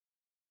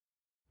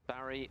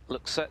Barry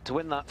looks set to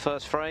win that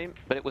first frame,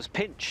 but it was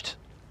pinched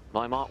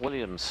by Mark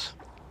Williams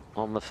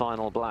on the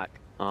final black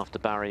after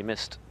Barry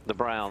missed the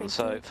brown.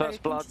 So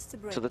first blood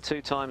to the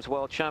 2-times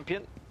world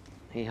champion.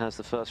 He has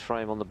the first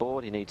frame on the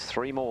board. He needs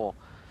 3 more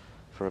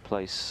for a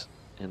place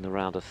in the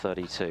round of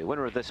 32.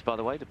 Winner of this, by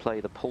the way, to play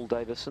the Paul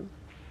Davison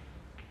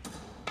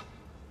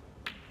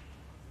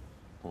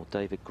or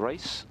David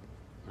Grace.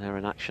 They're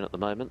in action at the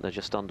moment. They're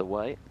just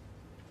underway.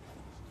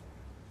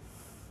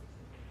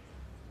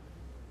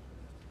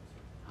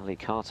 Ali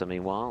Carter,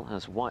 meanwhile,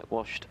 has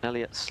whitewashed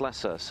Elliot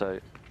Slessor, so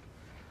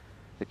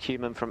the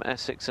Cuman from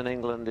Essex in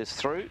England is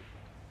through.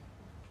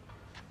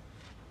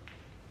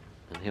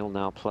 And he'll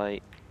now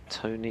play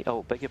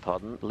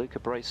Luca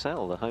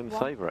Bracel, the home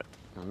favourite.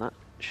 And that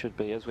should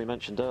be, as we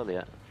mentioned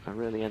earlier, a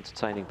really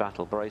entertaining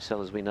battle.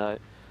 Bracel, as we know,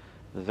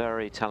 a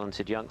very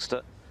talented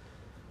youngster.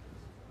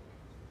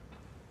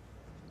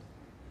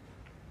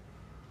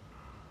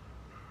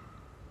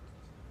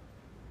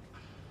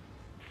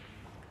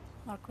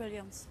 Mark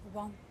Williams,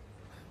 1.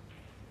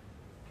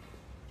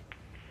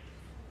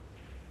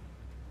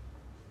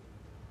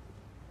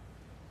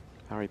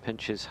 Barry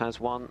Pinches has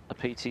won a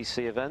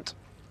PTC event.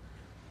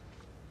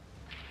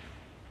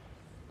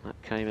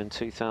 That came in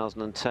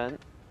 2010,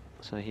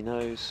 so he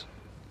knows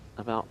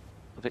about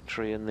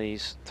victory in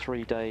these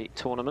 3-day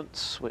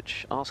tournaments,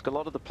 which ask a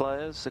lot of the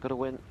players. They've got to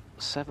win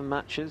 7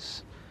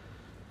 matches,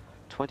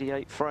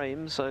 28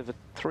 frames over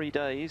 3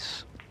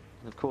 days.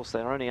 And of course,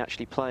 they're only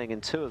actually playing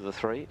in 2 of the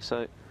 3,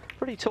 so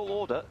pretty tall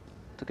order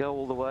to go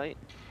all the way.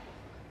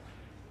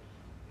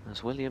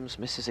 As Williams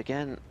misses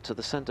again to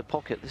the centre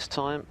pocket, this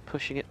time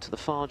pushing it to the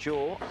far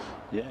jaw.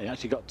 Yeah, he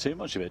actually got too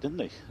much of it, didn't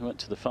he? He went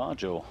to the far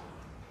jaw.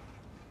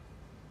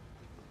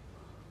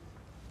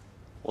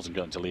 Wasn't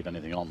going to leave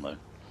anything on, though.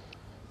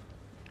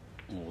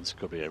 Oh, this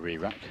could be a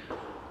re-rack.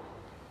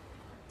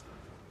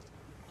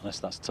 Unless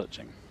that's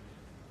touching.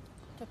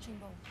 Touching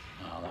ball.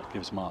 Oh, that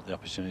gives Mark the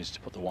opportunity to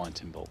put the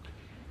white in bulk.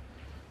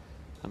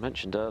 I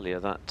mentioned earlier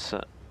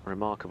that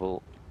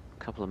remarkable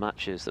couple of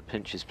matches that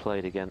Pinches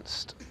played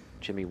against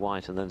Jimmy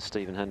White and then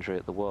Stephen Hendry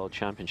at the World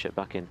Championship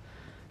back in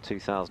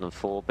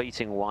 2004,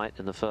 beating White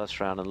in the first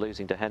round and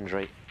losing to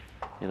Hendry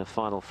in a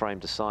final frame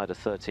decider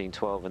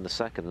 13-12 in the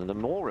second. And the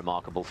more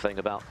remarkable thing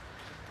about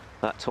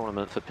that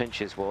tournament for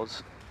Pinches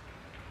was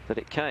that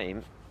it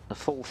came a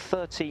full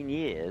 13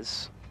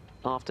 years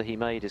after he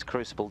made his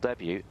Crucible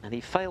debut, and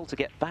he failed to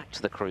get back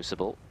to the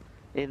Crucible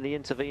in the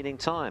intervening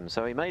time.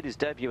 So he made his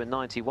debut in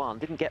 '91,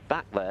 didn't get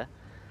back there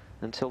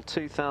until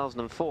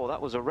 2004.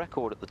 That was a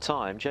record at the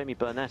time. Jamie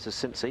Burnett has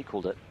since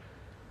equalled it.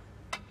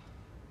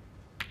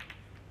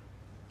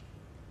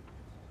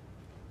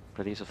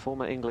 But he's a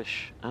former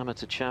English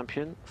amateur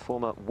champion,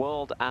 former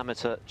World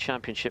Amateur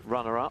Championship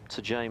runner-up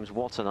to James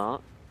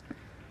Wattenaar.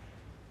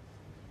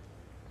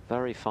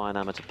 Very fine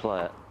amateur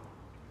player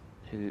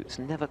who's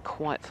never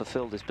quite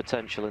fulfilled his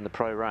potential in the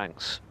pro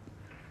ranks.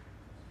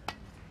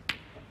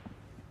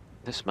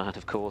 This man,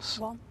 of course,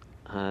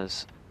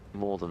 has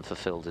more than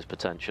fulfilled his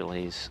potential.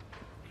 He's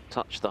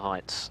touched the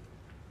heights,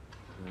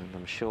 and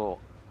I'm sure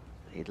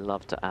he'd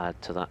love to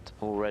add to that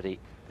already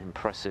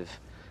impressive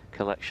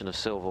collection of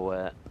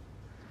silverware.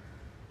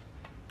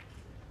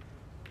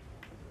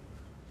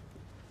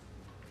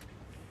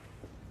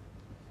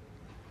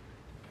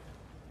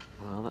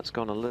 Well, that's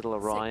gone a little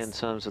awry in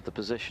terms of the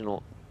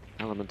positional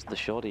element of the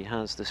shot. He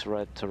has this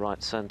red to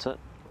right centre.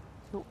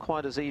 Not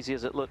quite as easy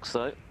as it looks,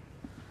 though.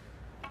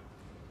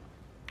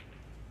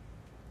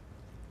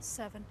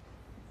 7.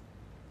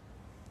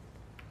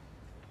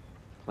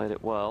 Played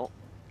it well.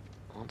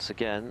 Once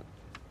again,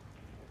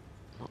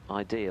 not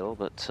ideal,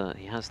 but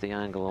he has the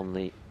angle on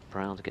the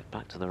brown to get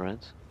back to the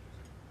reds.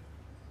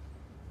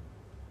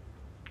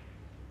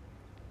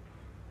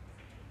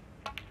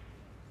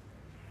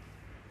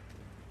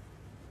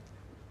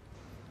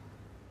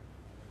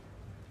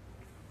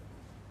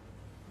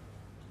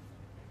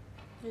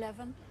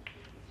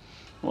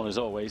 Well, as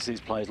always, these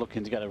players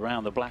looking to get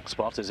around the black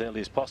spot as early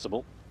as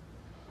possible.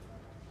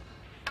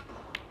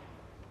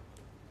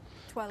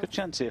 12. Good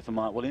chance here for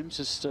Mark Williams.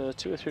 Just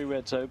 2 or 3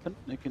 reds open.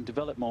 He can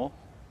develop more.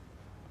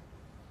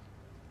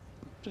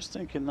 Just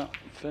thinking that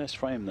first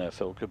frame there,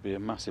 Phil, could be a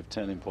massive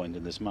turning point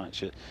in this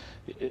match.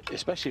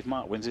 Especially if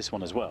Mark wins this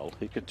one as well,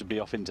 he could be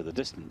off into the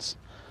distance.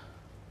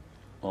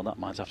 Well, that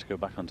might have to go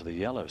back onto the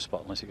yellow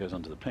spot unless he goes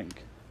onto the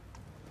pink.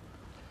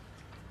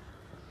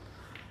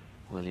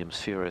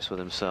 Williams furious with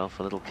himself,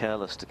 a little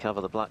careless to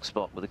cover the black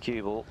spot with a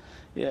cue ball.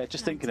 Yeah,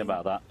 just thinking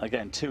about that.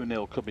 Again,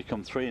 2-0 could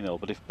become 3-0,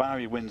 but if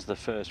Barry wins the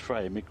first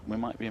frame, we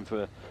might be in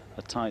for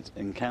a tight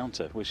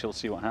encounter. We shall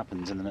see what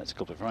happens in the next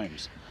couple of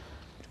frames.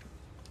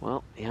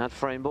 Well, he had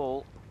frame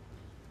ball,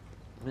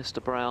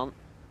 Mr. Brown.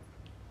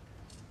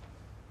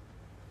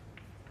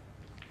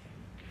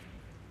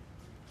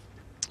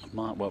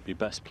 Mark won't be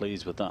best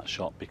pleased with that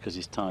shot because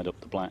he's tied up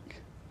the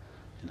black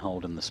in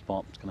holding the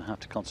spot. He's going to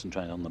have to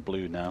concentrate on the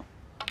blue now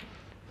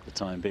for the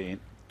time being.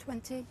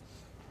 20.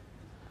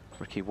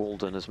 Ricky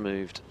Walden has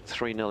moved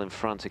 3-0 in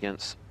front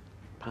against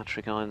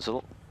Patrick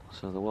Einsel.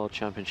 So the World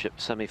Championship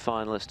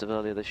semi-finalist of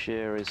earlier this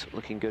year is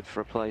looking good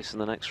for a place in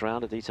the next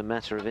round. Aditya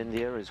Mehta of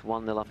India is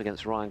 1-0 up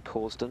against Ryan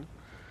Corsden.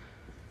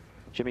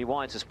 Jimmy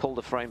White has pulled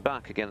a frame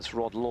back against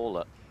Rod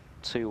Lawler.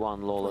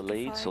 2-1 Lawler 45.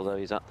 leads, although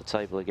he's at the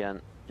table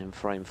again in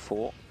frame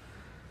 4.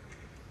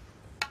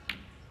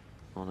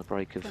 On a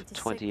break of 26.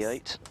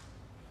 28.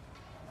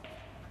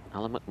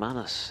 Alan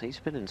McManus, he's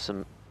been in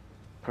some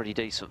pretty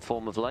decent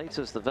form of late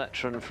as the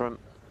veteran from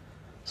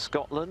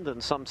Scotland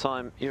and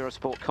sometime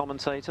Eurosport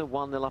commentator.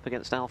 1-0 up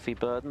against Alfie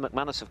Burden.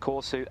 McManus, of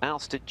course, who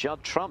ousted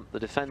Judd Trump, the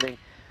defending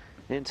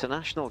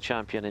international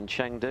champion in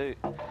Chengdu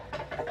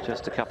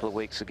just a couple of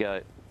weeks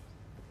ago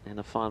in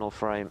a final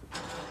frame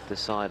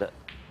decider.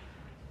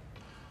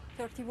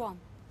 31.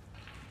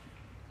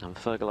 And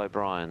Fergal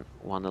O'Brien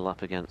 1-0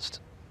 up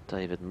against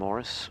David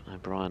Morris.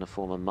 O'Brien, a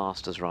former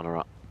Masters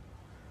runner-up.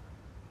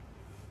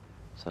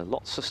 So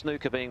lots of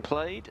snooker being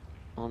played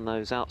on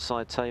those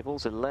outside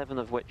tables, 11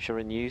 of which are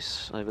in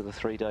use over the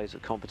 3 days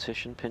of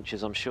competition.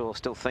 Pinches, I'm sure,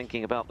 still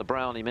thinking about the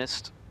brown he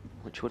missed,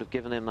 which would have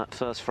given him that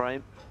first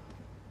frame.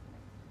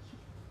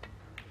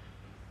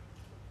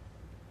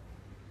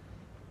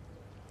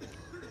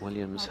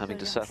 Williams having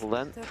to settle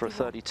then for a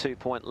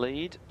 32-point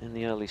lead in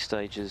the early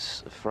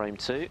stages of frame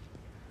 2.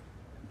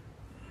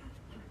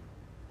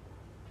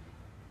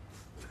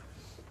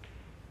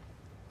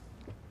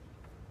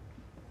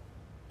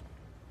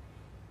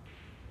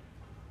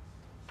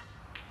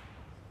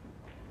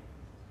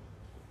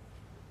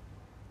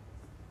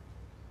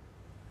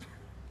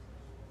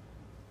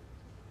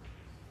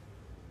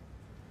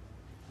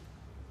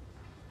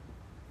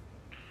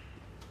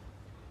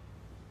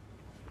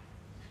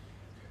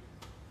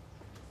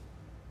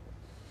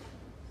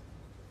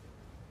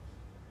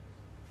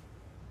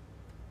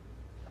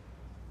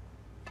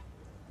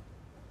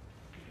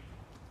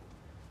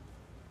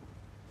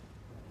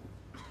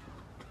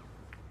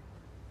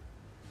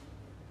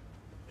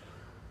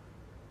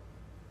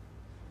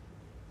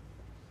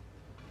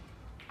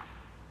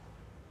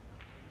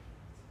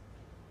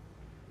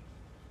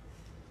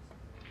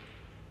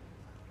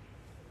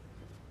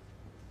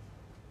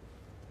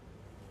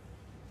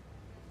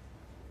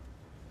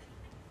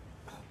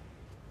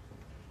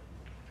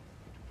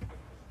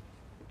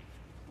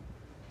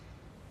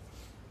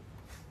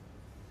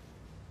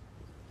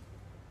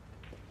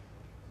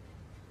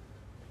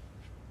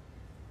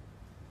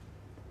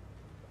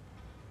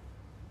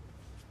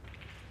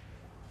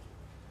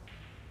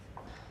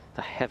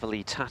 The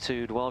heavily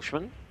tattooed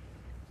Welshman.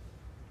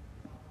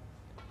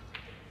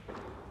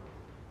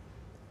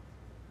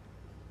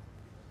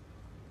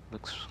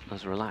 Looks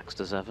as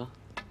relaxed as ever.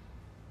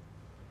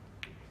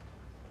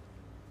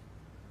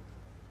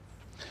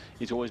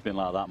 He's always been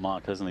like that,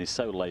 Mark, hasn't he? He's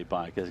so laid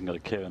back, he hasn't got a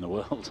care in the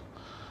world.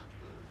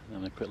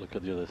 And a quick look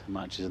at the other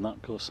matches in that,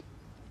 of course.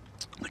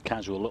 The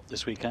casual look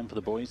this weekend for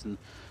the boys, and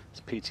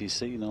it's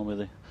PTC,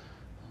 normally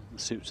the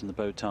suits and the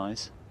bow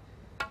ties.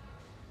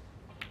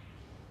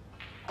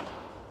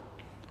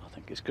 I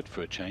think it's good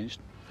for a change,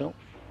 Phil.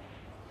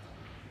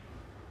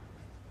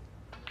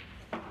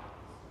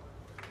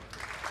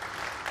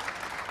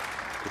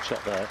 Good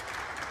shot there.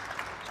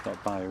 It's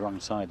got by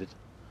wrong-sided.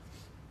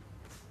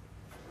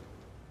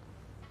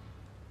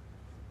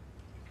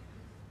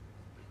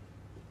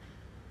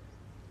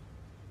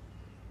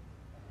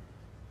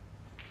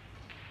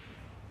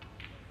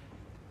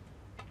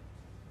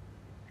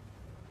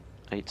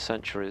 Eight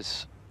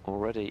centuries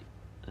already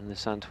in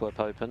this Antwerp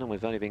Open, and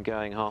we've only been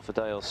going half a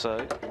day or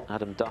so.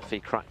 Adam Duffy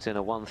cracked in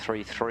a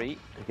 1-3-3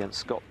 against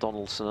Scott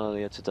Donaldson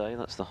earlier today.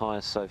 That's the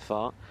highest so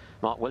far.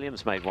 Mark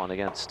Williams made one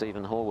against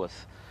Stephen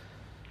Horwath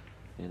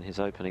in his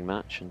opening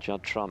match, and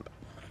Judd Trump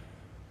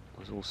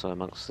was also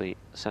amongst the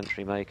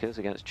century makers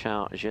against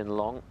Chao Jin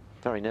Long.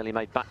 Very nearly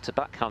made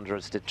back-to-back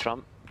hundreds, did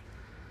Trump.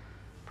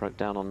 Broke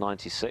down on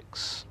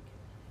 96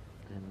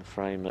 in the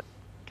frame that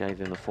gave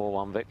him a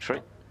 4-1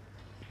 victory.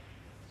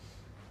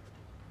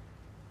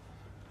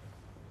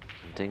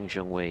 Ding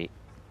Junhui,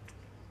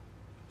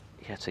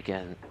 yet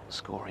again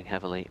scoring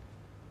heavily.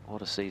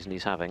 What a season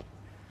he's having.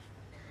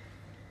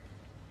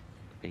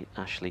 Beat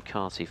Ashley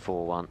Carty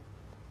 4-1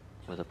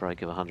 with a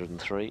break of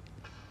 103.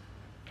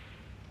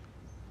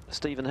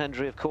 Stephen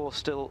Hendry, of course,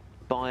 still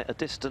by a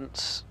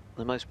distance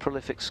the most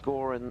prolific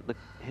scorer in the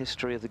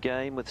history of the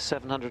game with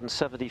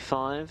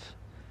 775.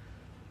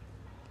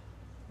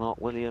 Mark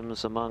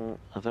Williams among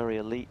a very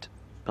elite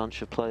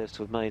bunch of players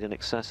to have made in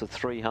excess of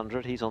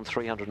 300. He's on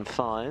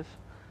 305.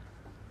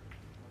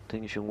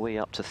 Ding Junhui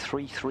up to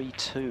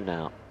 332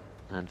 now,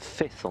 and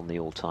 5th on the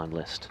all-time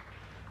list,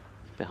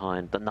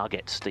 behind the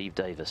Nugget, Steve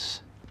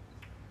Davis.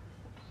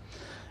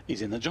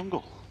 He's in the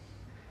jungle.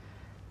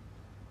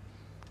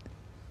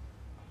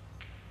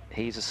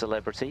 He's a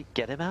celebrity.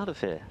 Get him out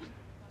of here.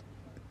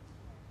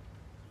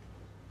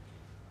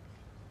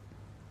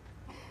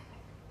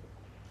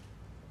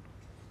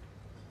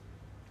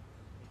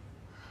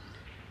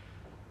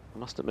 I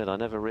must admit, I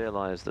never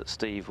realised that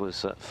Steve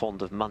was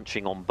fond of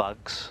munching on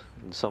bugs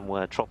in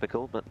somewhere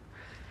tropical, but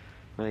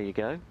there you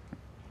go.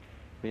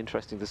 Be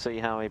interesting to see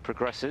how he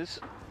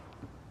progresses.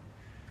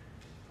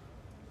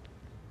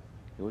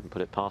 You wouldn't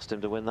put it past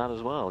him to win that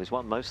as well. He's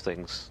won most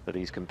things that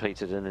he's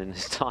competed in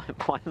his time.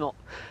 Why not?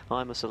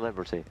 I'm a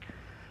celebrity.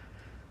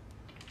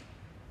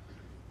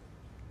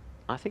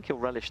 I think he'll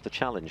relish the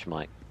challenge,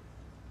 Mike.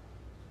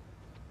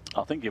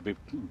 I think he'll be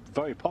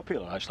very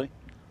popular, actually.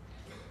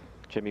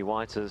 Jimmy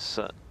White has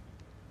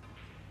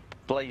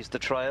blazed the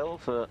trail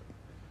for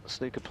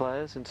snooker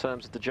players in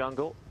terms of the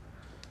jungle.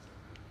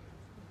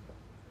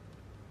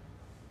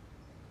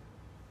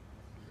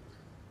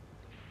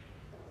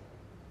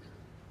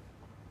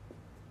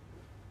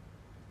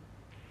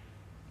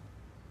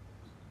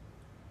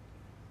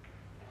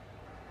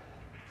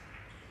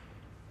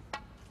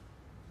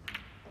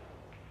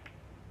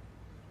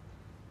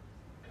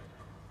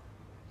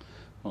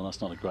 Well,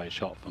 that's not a great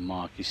shot for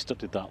Mark. He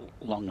studied that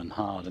long and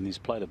hard, and he's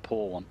played a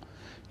poor one.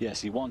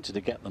 Yes, he wanted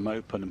to get them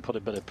open and put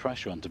a bit of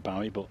pressure onto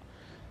Barry, but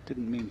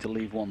didn't mean to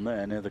leave one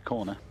there near the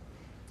corner.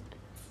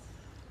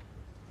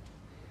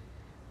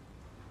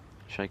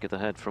 Shake of the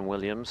head from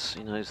Williams.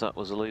 He knows that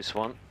was a loose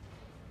one.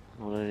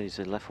 Not only has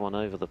he left one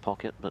over the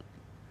pocket, but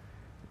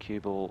the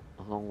cue ball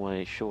a long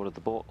way short of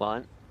the baulk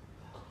line.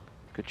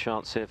 Good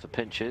chance here for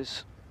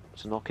Pinches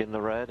to knock in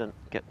the red and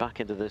get back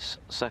into this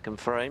second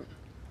frame.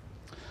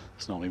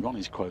 It's normally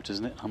Ronnie's quote,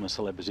 isn't it? I'm a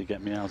celebrity,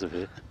 get me out of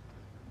here.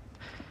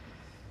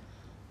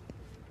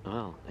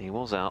 Well, he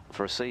was out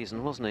for a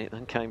season, wasn't he?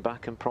 Then came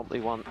back and promptly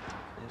won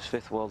his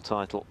 5th world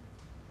title.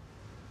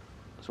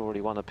 He's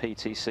already won a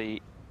PTC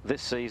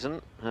this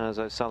season as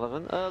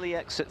O'Sullivan. Early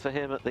exit for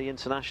him at the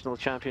International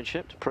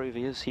Championship to prove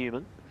he is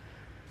human.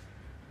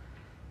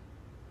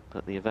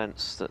 But the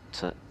events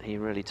that he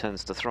really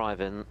tends to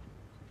thrive in,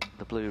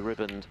 the blue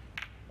ribboned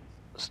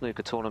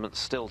snooker tournaments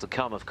still to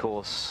come, of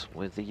course,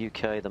 with the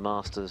UK, the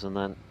Masters, and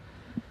then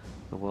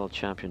the World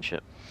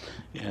Championship.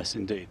 Yes,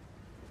 indeed.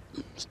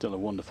 Still a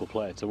wonderful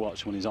player to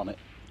watch when he's on it.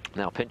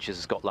 Now Pinches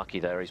has got lucky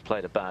there. He's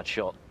played a bad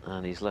shot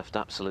and he's left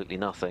absolutely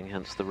nothing,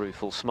 hence the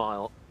rueful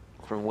smile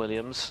from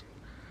Williams.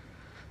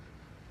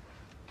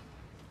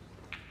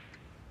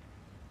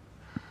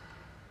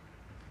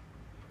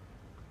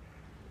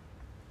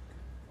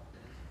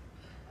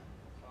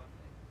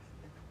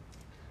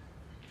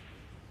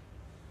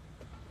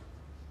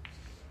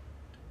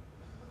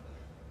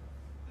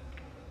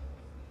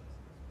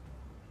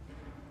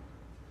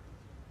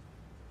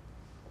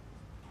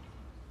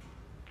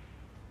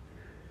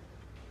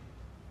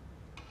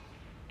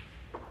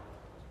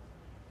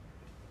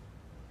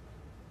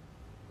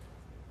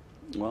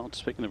 Well,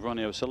 speaking of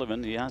Ronnie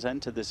O'Sullivan, he has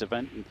entered this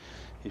event and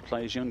he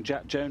plays young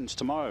Jack Jones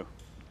tomorrow.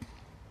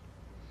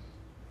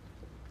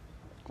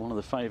 One of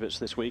the favourites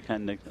this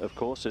weekend, of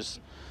course, is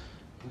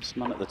this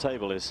man at the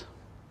table is.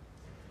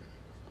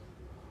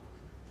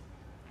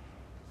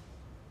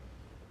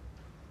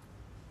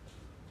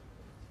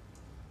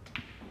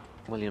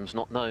 Williams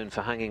not known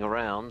for hanging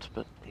around,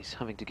 but he's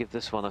having to give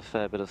this one a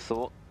fair bit of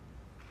thought.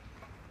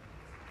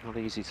 Not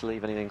easy to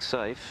leave anything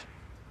safe.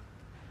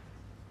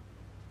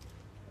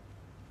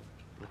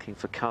 Looking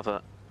for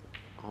cover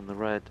on the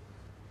red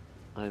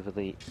over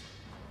the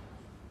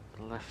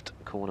left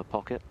corner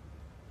pocket,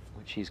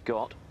 which he's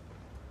got.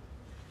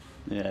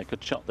 Yeah,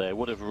 good shot there.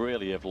 Would have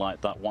really have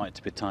liked that white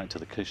to be tied to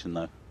the cushion,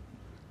 though.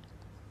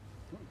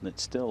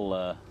 It's still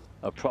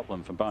a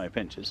problem for Barry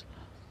Pinches.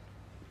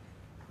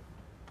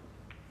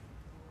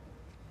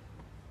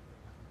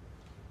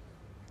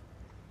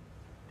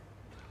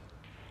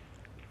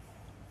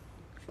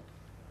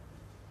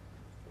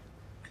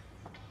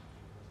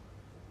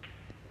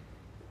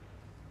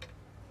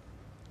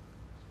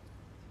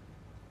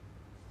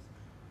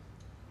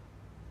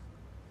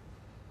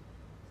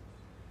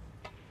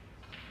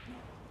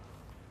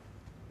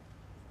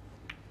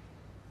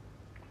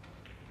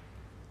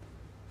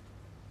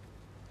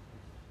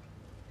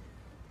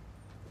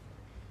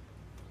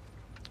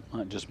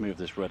 Might just move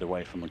this red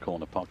away from the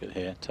corner pocket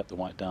here, tap the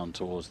white down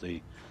towards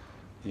the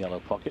yellow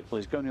pocket.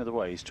 Well, he's going the other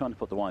way. He's trying to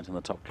put the white on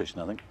the top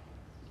cushion, I think.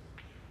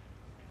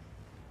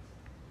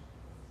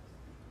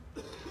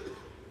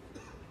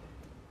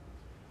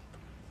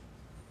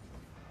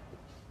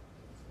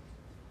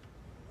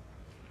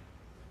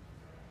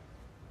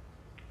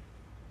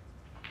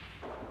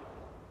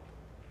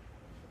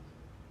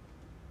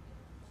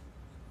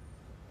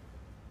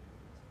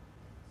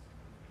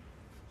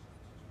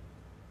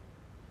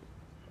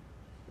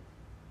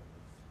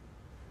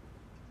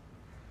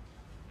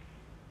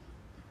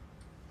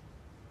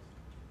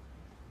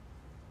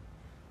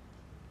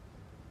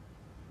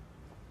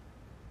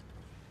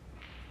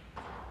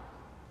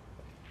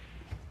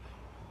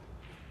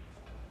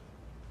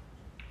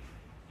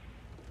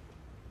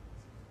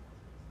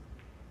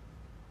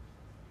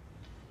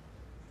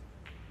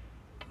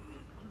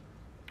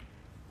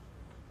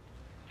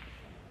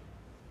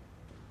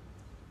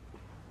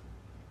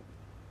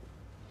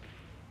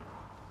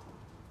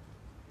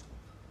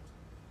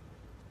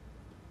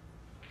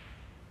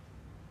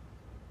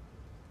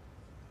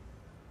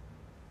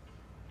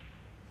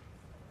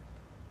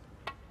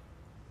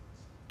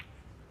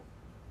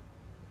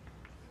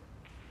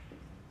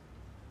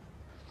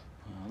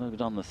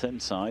 little bit on the thin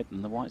side,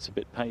 and the white's a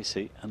bit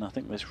pacey, and I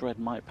think this red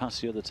might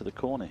pass the other to the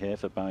corner here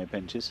for Barry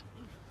Pinches.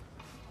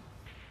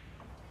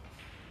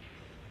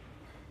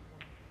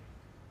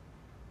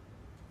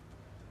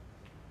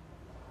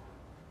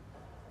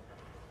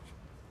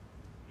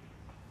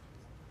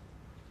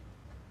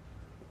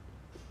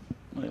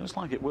 Well, it looks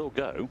like it will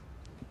go.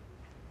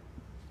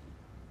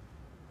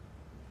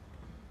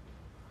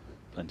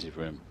 Plenty of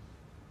room.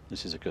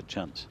 This is a good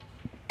chance.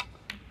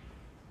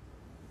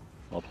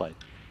 Well played.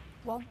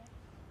 1.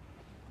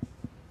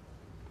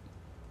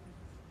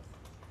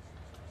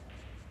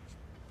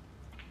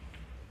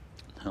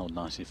 Held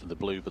nicely for the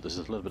blue, but there's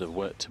a little bit of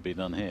work to be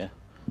done here.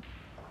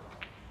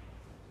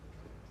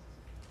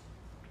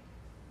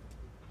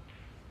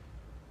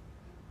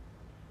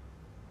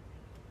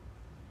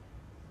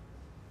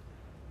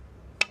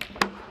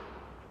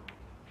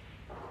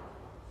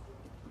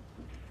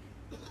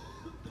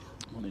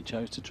 Well, he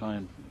chose to try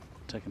and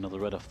take another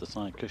red off the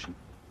side cushion.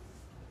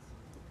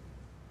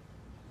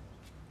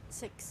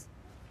 6.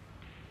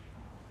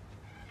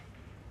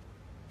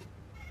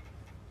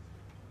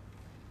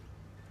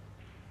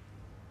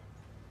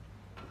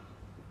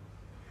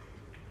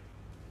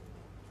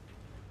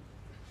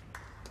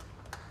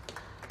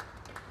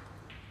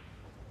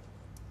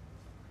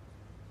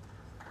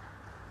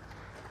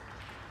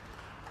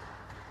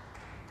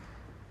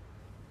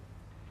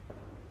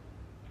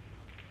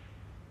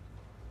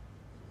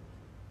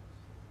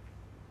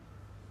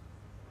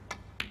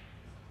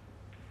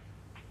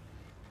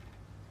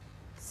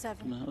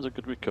 That was a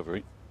good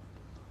recovery.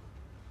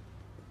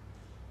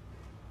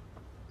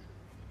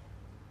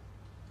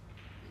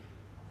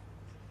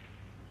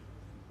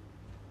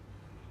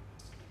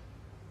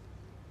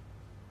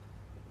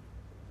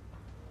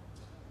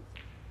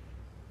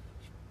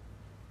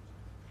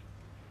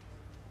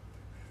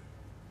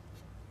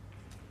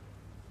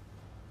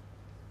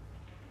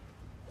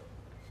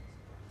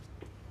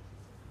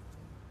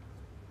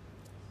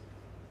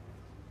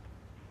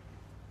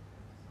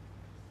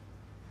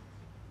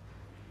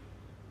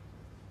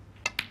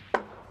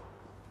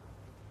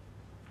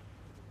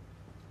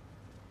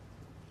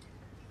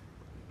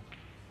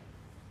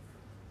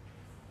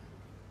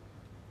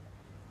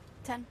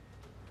 Ten.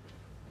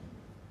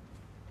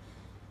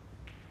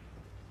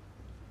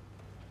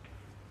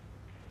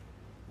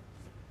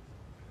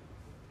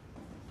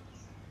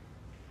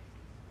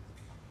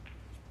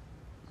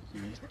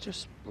 He's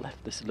just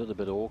left this a little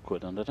bit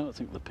awkward, and I don't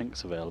think the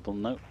pink's available.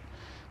 No.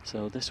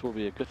 So this will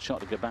be a good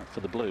shot to get back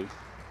for the blue.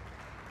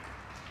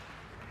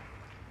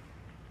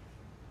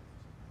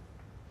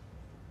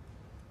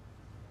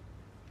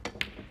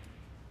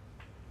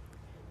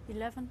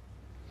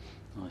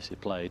 Nicely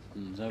played,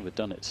 and he's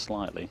overdone it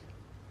slightly.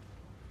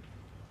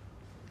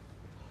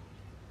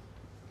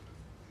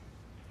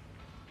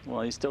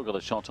 Well, he's still got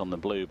a shot on the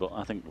blue, but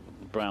I think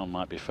brown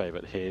might be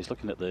favourite here. He's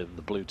looking at the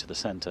blue to the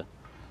centre.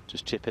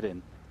 Just chip it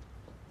in.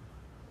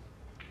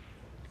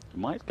 He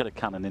might get a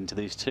cannon into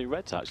these two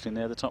reds actually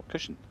near the top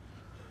cushion.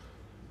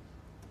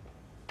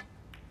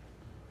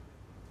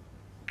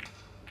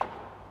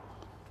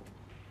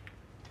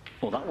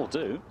 Well, that will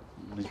do.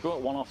 He's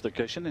brought one off the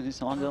cushion and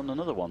he's landed on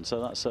another one,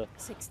 so that's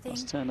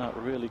turned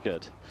out really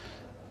good.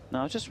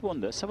 Now I just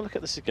wonder, let's have a look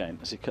at this again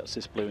as he cuts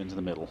this blue into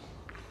the middle.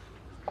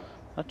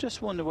 I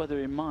just wonder whether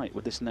he might,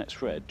 with this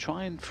next red,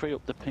 try and free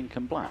up the pink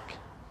and black.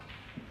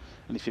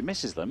 And if he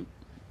misses them,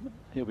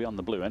 he'll be on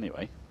the blue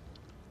anyway.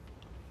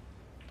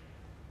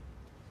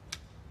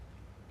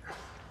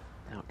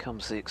 Now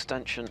comes the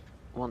extension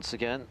once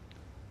again.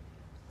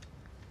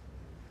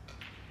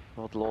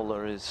 Rod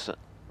Lawler is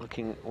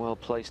looking well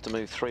placed to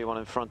move 3-1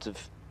 in front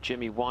of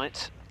Jimmy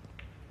White.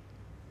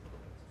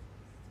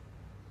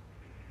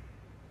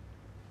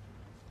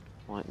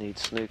 White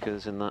needs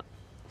snookers in that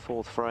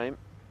fourth frame.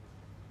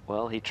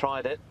 Well, he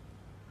tried it.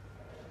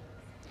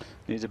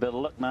 Needs a bit of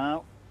luck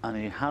now, and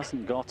he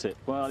hasn't got it.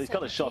 Well, he's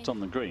got a shot on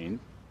the green.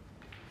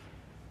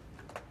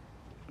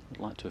 Would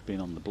like to have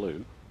been on the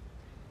blue.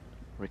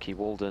 Ricky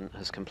Walden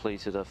has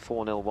completed a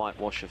 4-0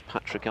 whitewash of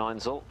Patrick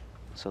Einsel.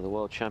 So the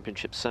World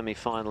Championship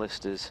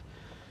semi-finalist is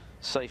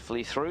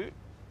safely through.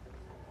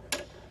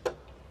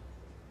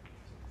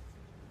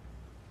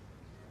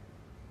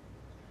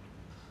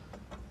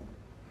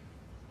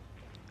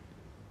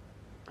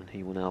 And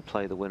he will now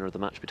play the winner of the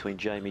match between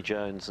Jamie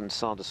Jones and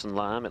Sanderson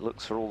Lamb. It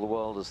looks for all the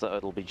world as though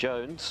it'll be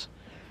Jones,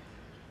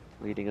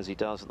 leading as he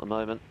does at the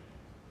moment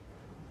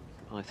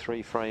by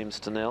 3 frames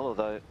to 0,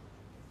 although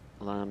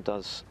Lamb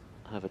does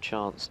have a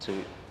chance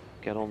to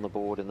get on the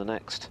board in the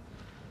next.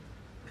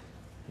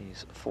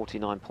 He's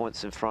 49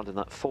 points in front in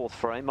that fourth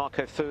frame.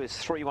 Marco Fu is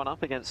 3-1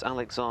 up against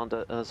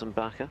Alexander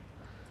Erzenbacher.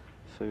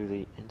 Fu,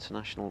 the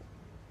international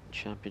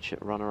championship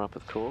runner-up,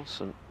 of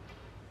course, and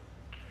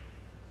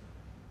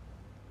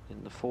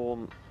in the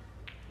form,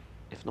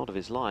 if not of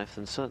his life,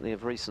 then certainly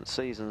of recent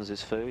seasons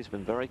is Fu. He's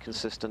been very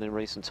consistent in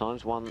recent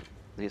times. Won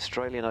the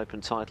Australian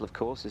Open title, of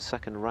course, his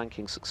second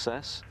ranking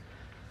success.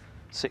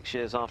 6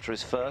 years after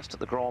his first at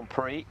the Grand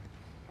Prix,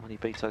 when he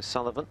beat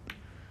O'Sullivan.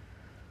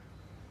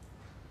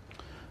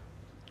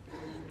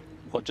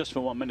 Well, just for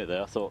 1 minute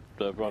there, I thought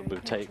Rod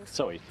would take.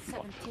 Sorry,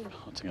 17. I'm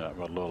thinking about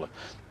Rod Lawler.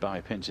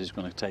 Barry Pinch is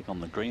going to take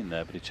on the green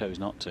there, but he chose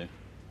not to.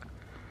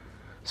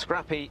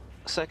 Scrappy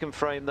second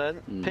frame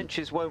then.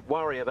 Pinches won't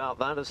worry about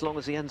that as long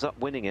as he ends up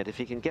winning it. If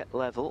he can get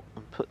level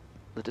and put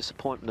the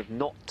disappointment of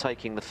not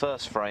taking the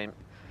first frame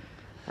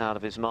out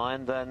of his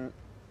mind, then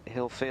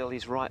he'll feel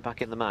he's right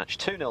back in the match.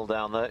 2-0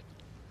 down though.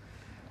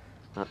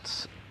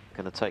 That's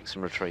going to take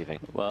some retrieving.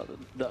 Well,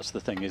 that's the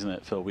thing, isn't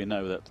it, Phil? We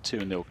know that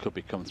 2-0 could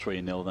become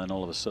 3-0, then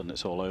all of a sudden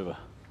it's all over.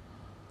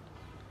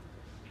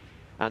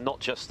 And not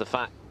just the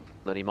fact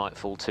that he might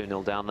fall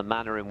 2-0 down, the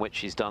manner in which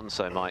he's done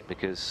so, Mike,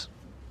 because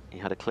he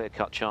had a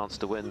clear-cut chance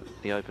to win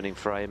the opening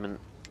frame, and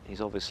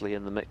he's obviously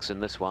in the mix in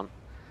this one.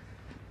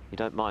 You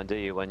don't mind, do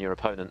you, when your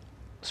opponent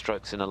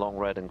strokes in a long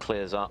red and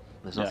clears up?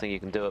 There's nothing you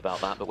can do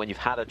about that. But when you've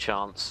had a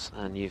chance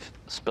and you've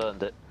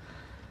spurned it,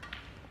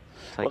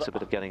 takes a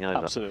bit of getting over.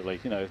 Absolutely.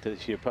 You know,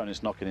 if your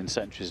opponent's knocking in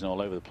centuries and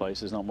all over the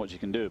place, there's not much you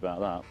can do about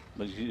that.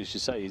 But as you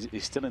say,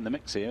 he's still in the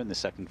mix here in the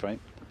second frame.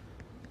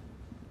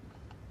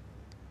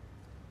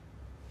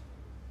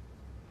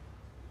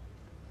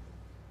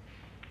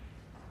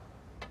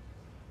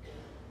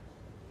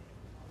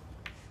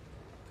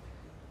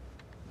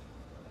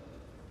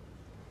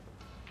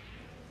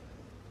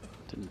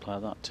 Didn't play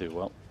that too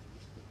well.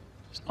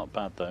 It's not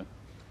bad though.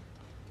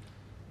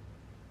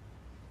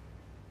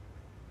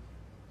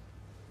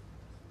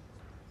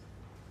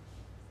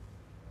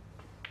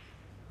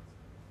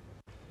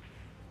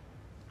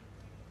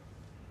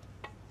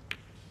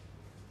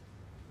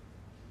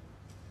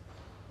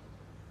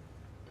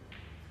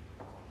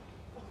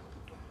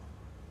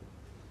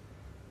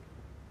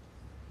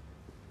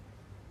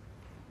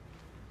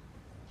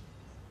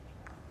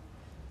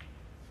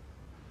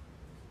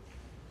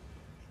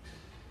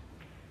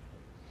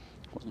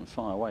 Wasn't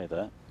far away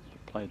there,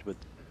 but played with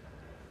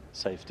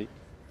safety.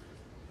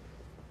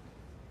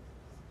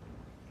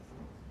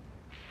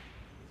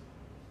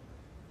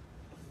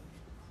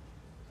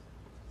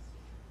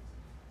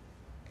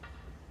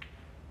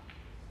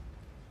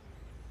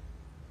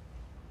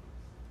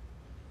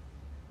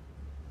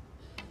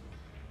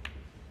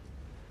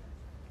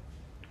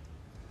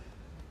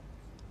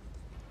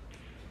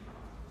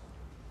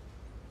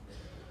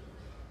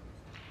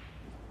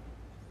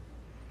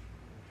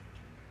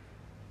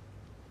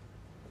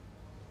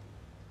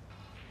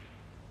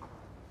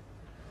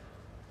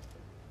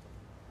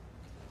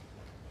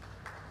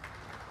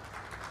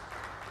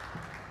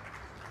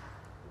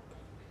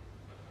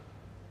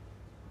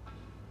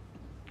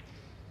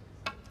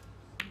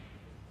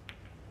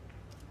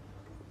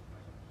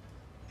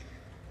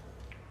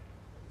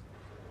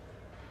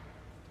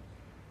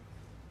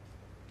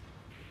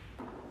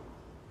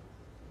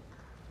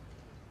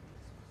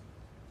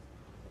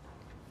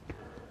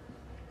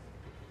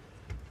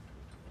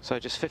 So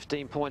just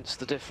 15 points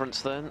the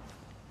difference then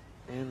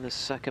in the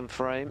second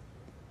frame.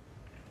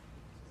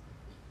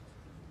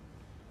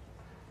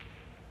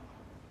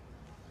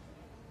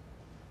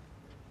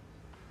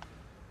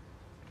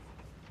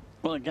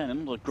 Well, again,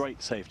 another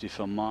great safety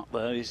from Mark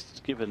there.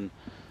 He's given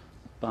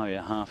Barry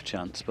a half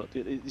chance, but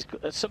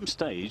at some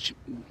stage,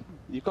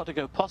 you've got to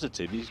go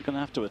positive. He's going to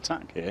have to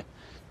attack here.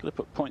 Got to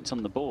put points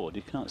on the board.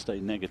 You can't stay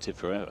negative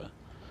forever.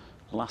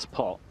 Last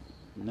pot,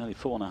 nearly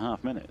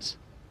 4.5 minutes.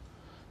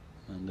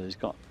 And he's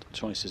got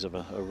choices of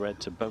a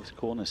red to both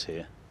corners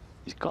here.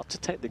 He's got to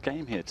take the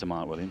game here to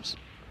Mark Williams.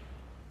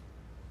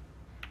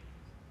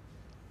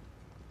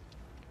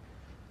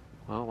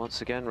 Well,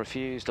 once again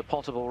refused a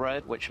potable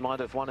red, which might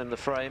have won him the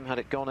frame had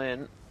it gone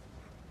in.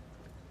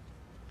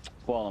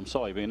 Well, I'm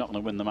sorry, but you're not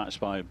going to win the match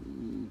by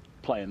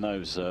playing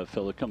those,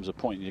 Phil. There comes a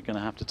point you're going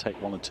to have to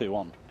take 1 or 2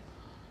 on.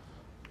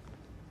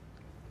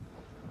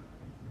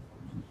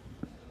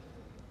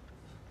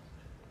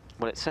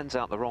 Well, it sends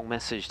out the wrong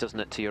message, doesn't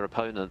it, to your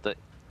opponent, that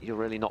you're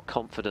really not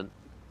confident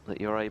that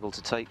you're able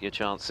to take your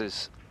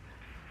chances.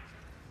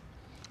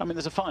 I mean,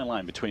 there's a fine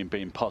line between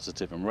being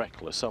positive and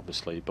reckless,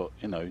 obviously, but,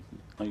 you know,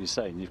 like you're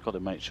saying, you've got to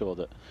make sure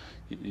that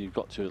you've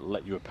got to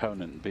let your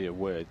opponent be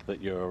aware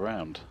that you're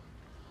around.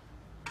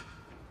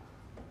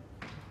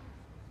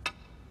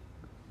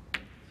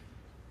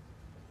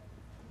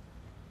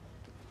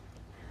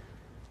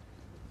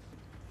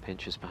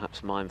 Pinch is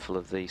perhaps mindful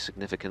of the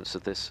significance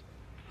of this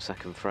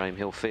second frame.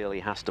 He'll feel he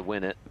has to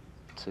win it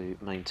to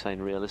maintain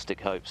realistic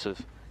hopes of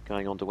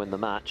going on to win the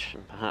match,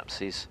 and perhaps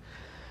he's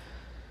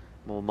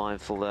more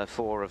mindful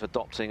therefore of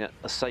adopting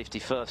a safety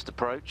first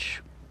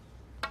approach.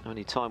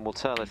 Only time will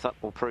tell if that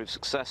will prove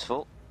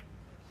successful.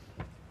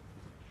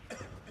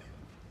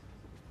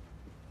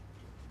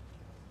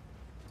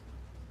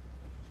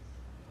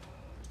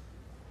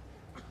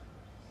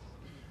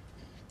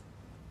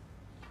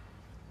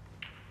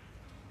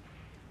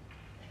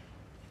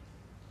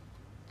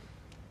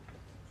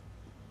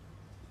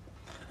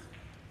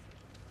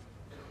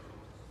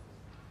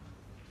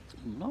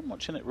 Not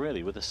much in it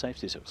really with the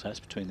safety success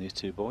between these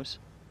two boys.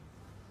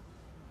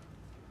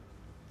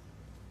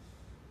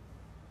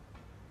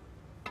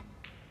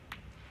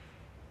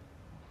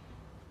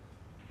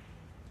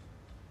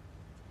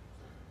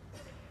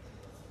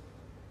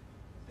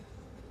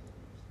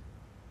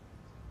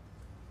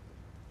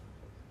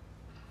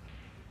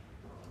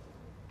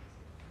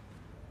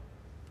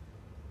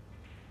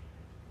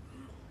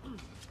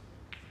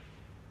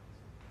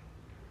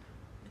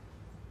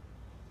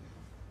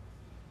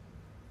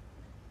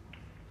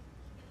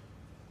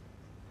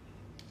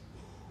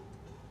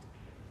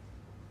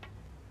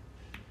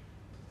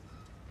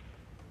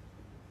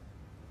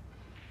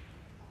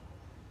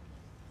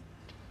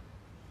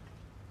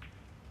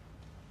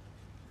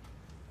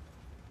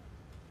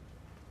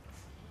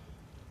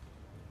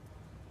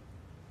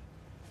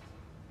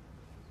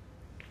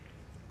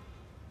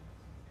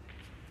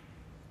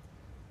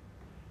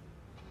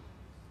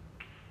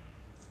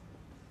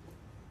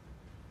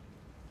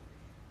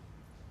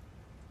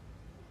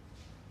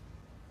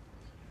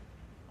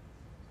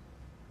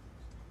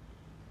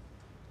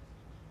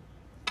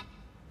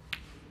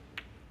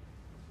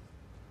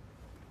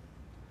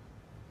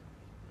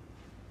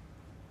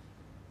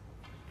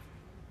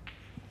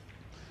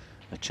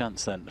 A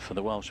chance then for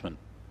the Welshman.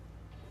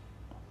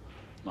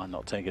 Might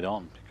not take it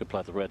on. He could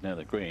play the red near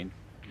the green.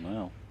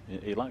 Well,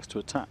 he likes to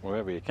attack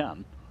wherever he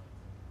can.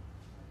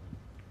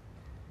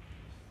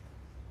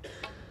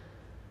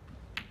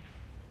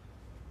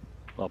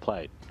 Well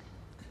played.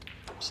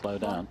 Slow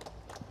down.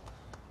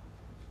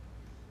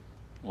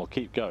 Well,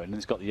 keep going. And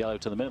he's got the yellow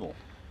to the middle.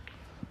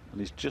 And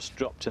he's just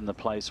dropped in the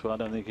place where I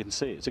don't think you can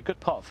see it. It's a good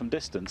pot from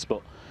distance,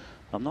 but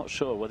I'm not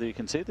sure whether you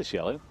can see this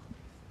yellow.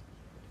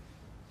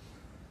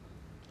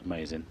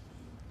 Amazing.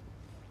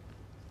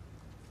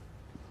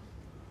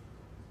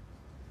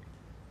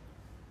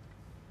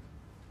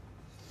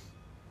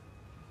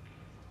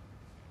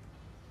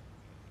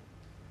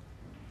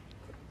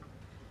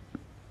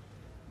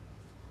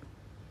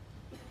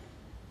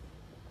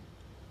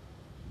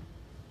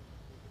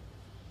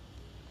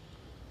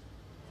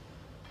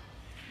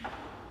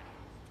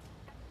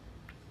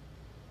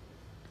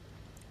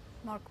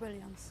 Mark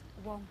Williams,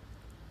 1.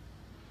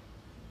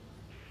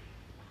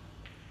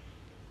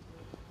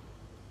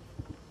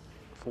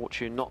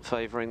 Fortune not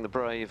favouring the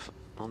brave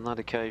on that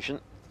occasion.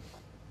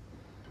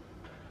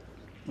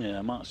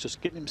 Yeah, Mark's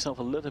just getting himself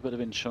a little bit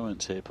of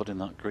insurance here, putting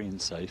that green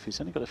safe. He's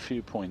only got a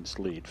few points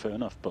lead, fair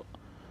enough, but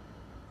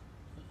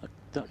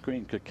that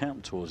green could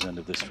count towards the end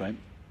of this frame.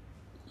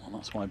 Well,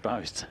 that's why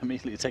Barry's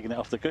immediately taking it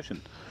off the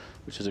cushion,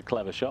 which is a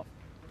clever shot.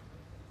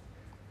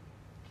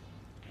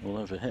 All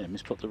over him,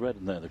 he's put the red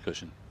in there, the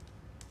cushion.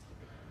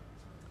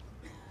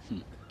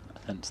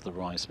 Hence the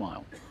wry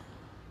smile.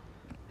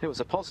 It was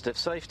a positive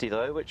safety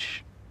though,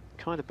 which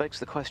kind of begs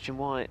the question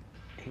why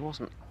he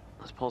wasn't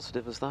as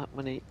positive as that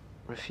when he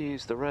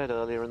refused the red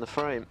earlier in the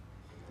frame.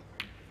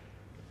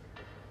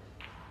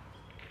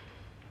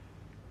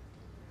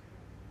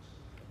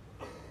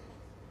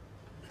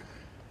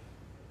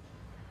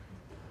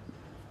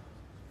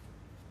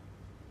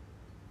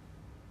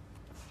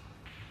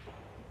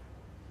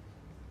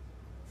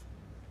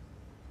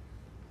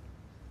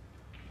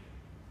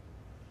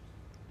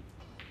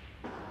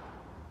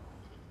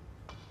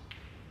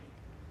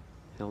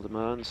 Hilde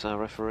Moens, our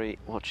referee,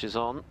 watches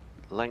on.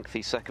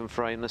 Lengthy second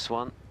frame, this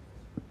one.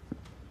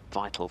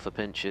 Vital for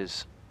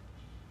Pinches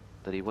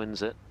that he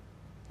wins it.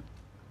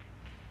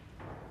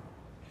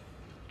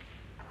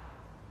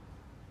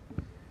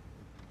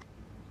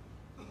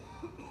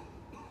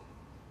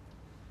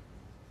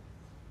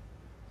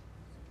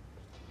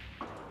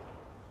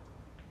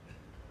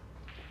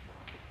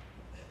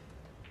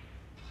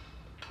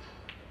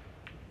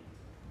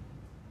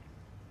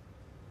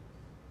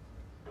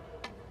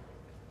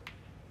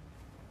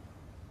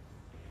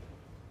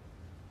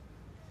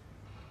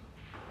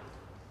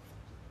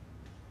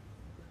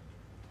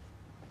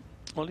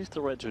 Well, at least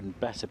the Reds are in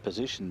better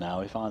position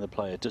now if either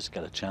player does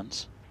get a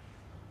chance.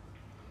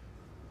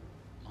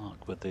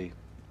 Mark with the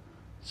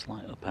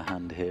slight upper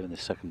hand here in the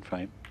second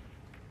frame.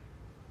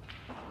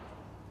 And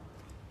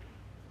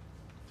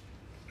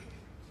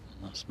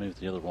that's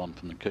moved the other one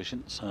from the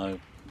cushion, so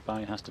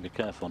Barry has to be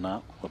careful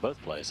now. Well, both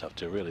players have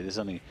to, really. There's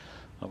only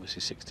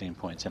obviously 16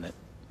 points in it.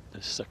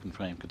 This second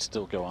frame could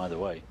still go either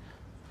way.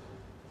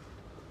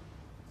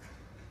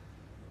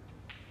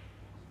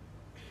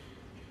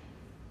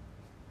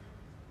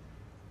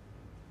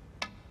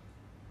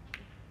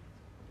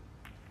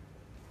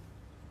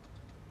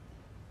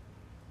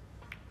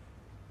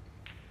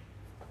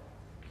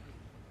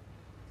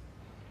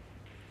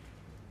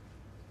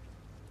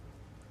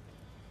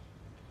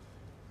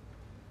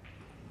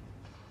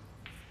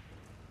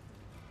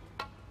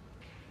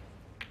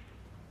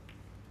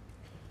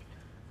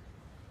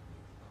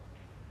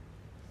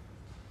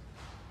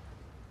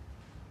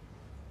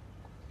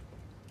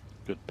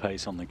 Good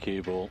pace on the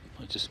cue ball.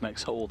 It just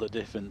makes all the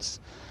difference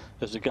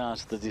as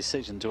regards to the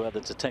decision to whether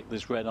to take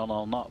this red on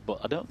or not. But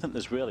I don't think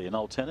there's really an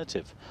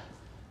alternative,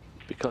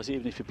 because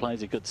even if he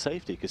plays a good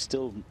safety, he could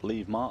still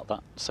leave Mark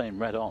that same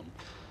red on.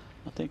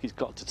 I think he's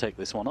got to take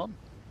this one on.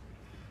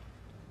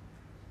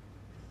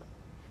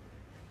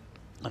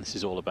 And this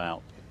is all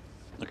about,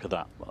 look at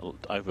that,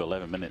 over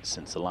 11 minutes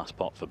since the last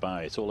pot for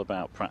Barry. It's all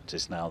about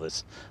practice now,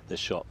 this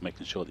shot,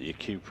 making sure that you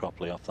cue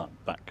properly off that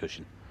back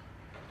cushion.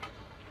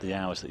 The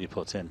hours that you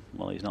put in.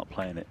 Well, he's not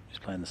playing it, he's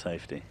playing the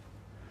safety.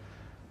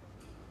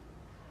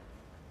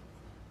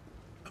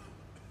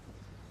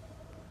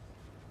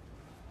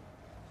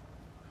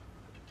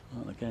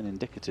 Well, again,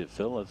 indicative,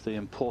 Phil, of the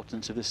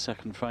importance of this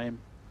second frame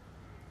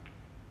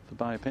for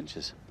Barry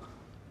Pinches.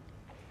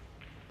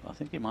 But I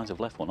think he might have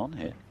left one on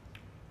here.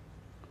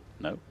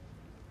 No.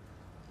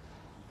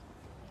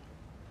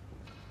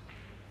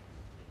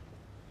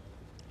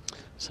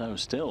 So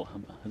still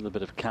a little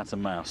bit of cat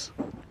and mouse.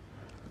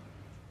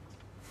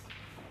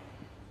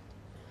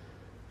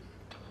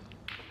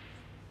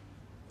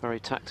 Very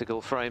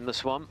tactical frame,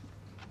 this one.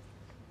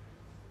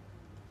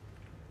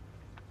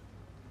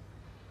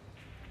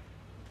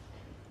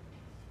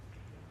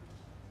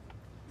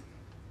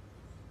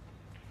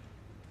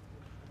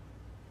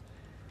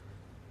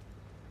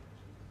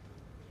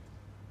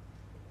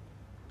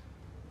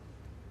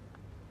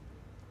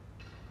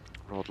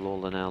 Rod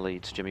Lawler now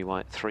leads Jimmy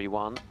White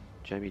 3-1.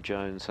 Jamie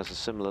Jones has a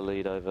similar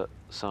lead over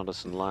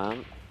Sanderson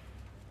Lamb.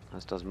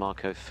 as does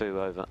Marco Fu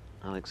over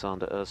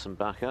Alexander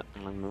Ursenbacher.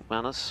 Alan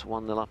McManus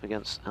 1-0 up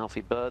against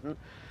Alfie Burden.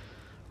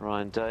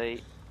 Ryan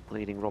Day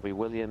leading Robbie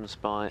Williams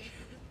by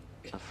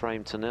a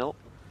frame to 0.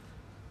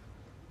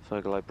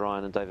 Fergal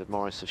O'Brien and David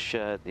Morris have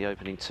shared the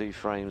opening 2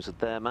 frames of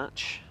their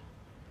match.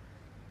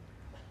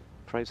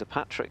 Fraser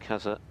Patrick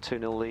has a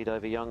 2-0 lead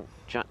over young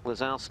Jack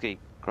Lazowski.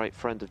 Great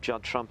friend of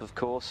Judd Trump, of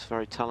course,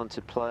 very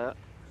talented player.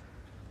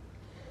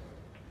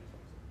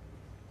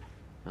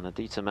 And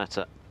Aditya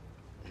Mehta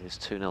is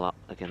 2-0 up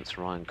against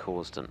Ryan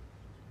Corsden.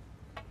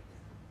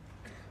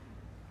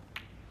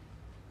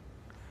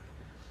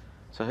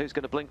 So who's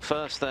going to blink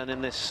first then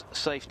in this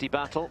safety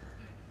battle?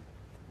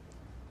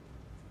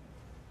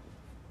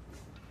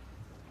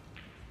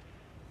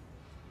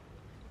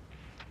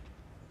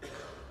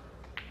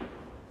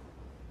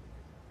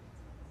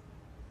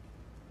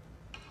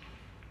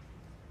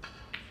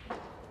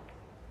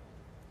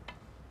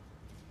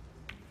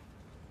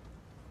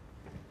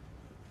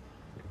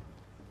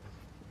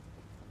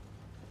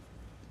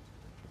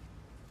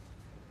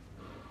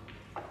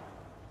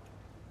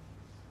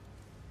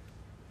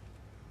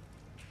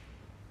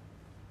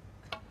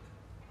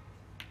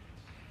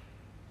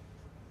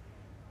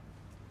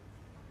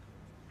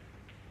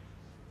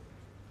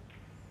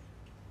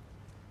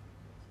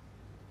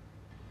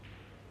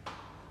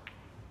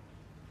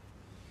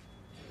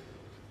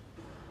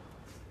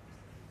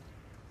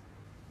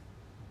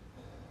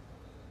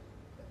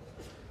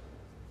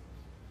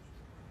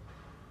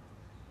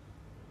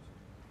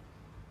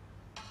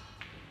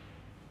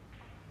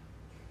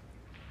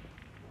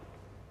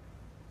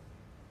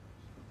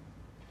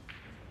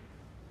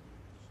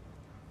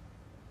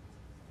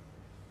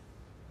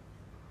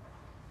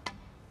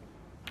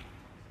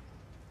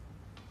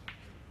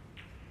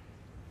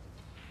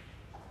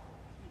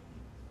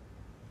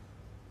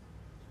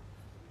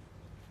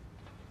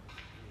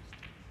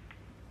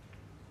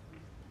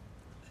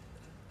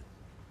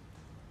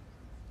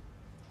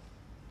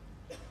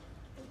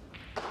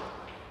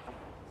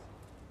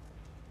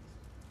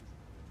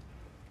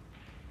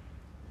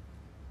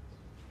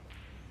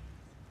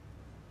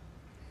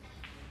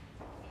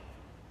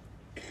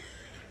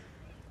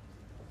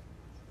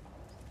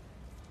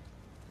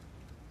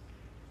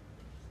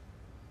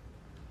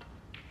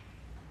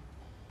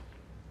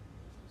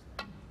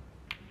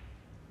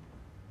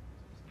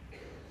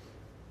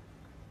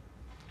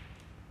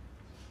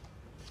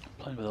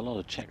 Playing with a lot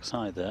of check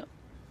side there,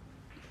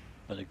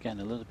 but again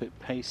a little bit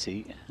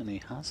pacey, and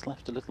he has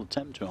left a little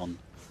tempter on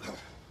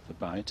for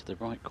Barry to the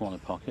right corner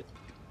pocket.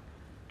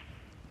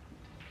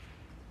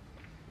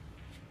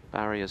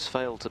 Barry has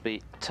failed to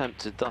be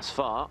tempted thus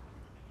far.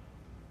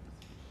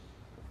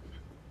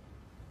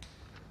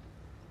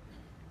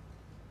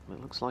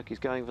 It looks like he's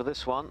going for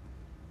this one.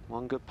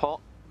 One good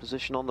pot,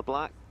 position on the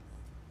black.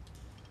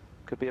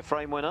 Could be a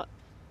frame winner.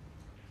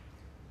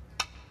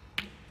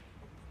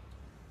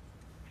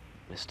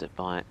 Missed it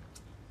by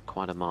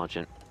quite a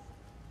margin.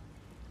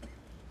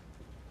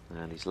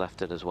 And he's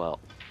left it as well.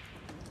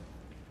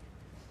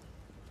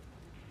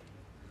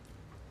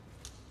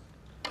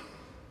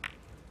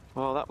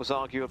 Well, that was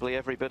arguably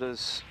every bit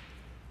as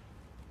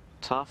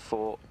tough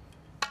or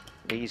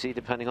easy,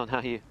 depending on how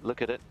you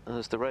look at it,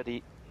 as the red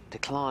he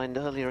declined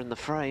earlier in the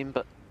frame,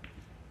 but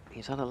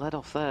he's had a lead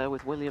off there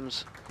with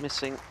Williams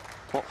missing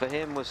what for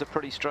him was a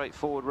pretty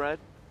straightforward red.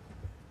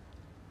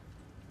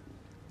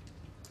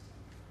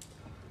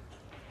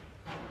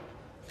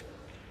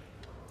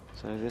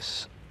 So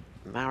this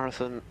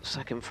marathon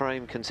second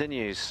frame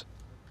continues.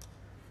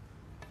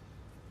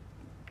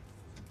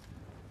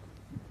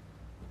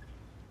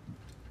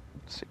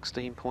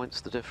 $16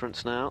 points the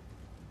difference now.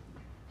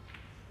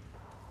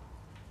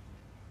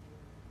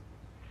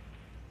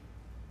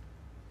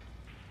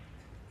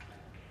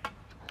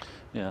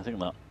 Yeah, I think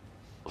that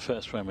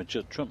first frame with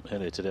Judd Trump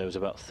earlier today was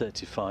about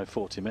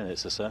 35-40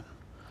 minutes or so. I'm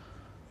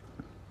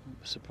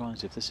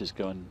surprised if this is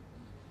going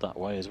that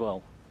way as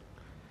well.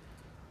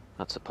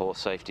 That's a poor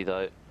safety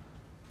though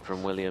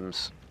from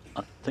Williams.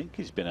 I think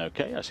he's been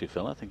okay actually,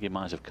 Phil. I think he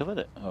might have covered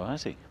it, or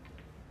has he?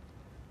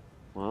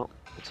 Well,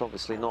 it's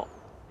obviously not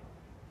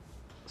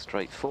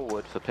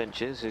straightforward for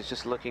pinches. He's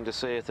just looking to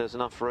see if there's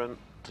enough room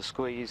to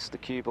squeeze the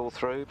cue ball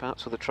through,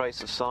 perhaps with a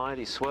trace of side.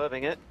 He's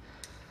swerving it,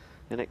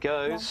 and it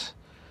goes.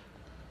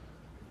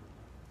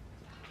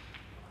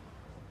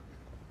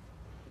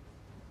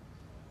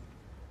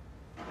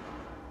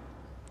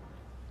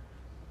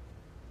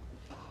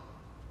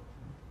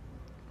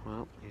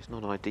 Well, he's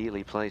not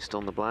ideally placed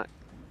on the black.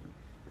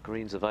 The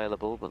green's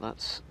available, but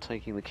that's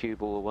taking the cue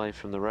ball away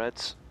from the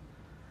reds.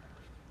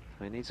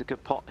 So he needs a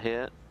good pot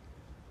here.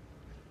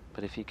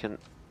 But if he can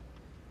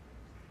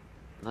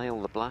nail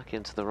the black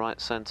into the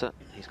right centre,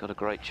 he's got a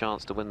great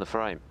chance to win the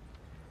frame.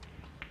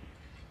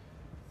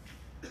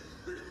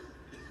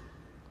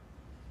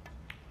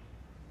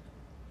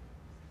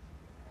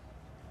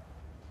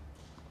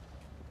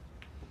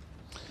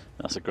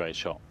 That's a great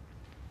shot.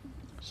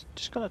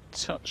 Just got a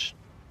touch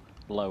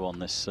low on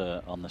this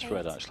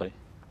red actually.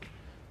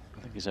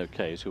 I think he's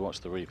okay as we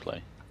watch the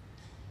replay.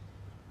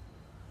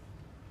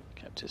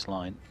 Kept his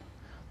line.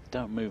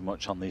 don't move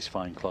much on these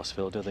fine cloths,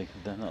 Phil, do they?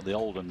 They're not the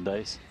olden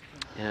days.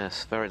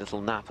 Yes, very little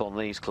nap on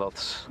these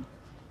cloths.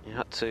 You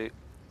had to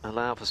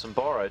allow for some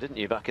borrow, didn't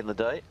you, back in the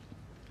day?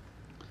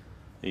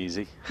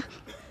 Easy.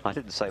 I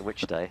didn't say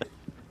which day.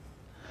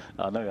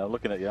 I know, I'm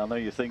looking at you. I know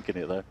you're thinking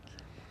it, though.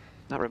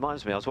 That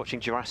reminds me, I was watching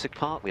Jurassic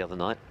Park the other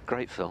night.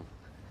 Great film.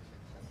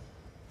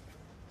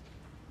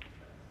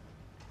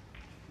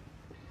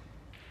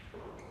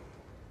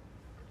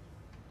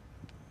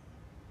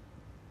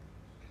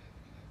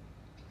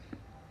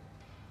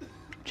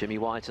 Jimmy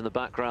White in the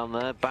background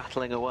there,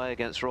 battling away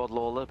against Rod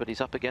Lawler, but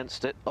he's up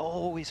against it.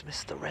 Oh, he's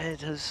missed the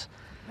red as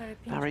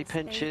Barry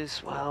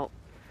pinches. Well,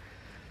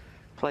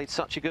 played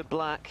such a good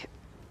black.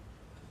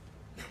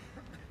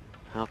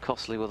 How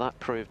costly will that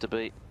prove to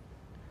be?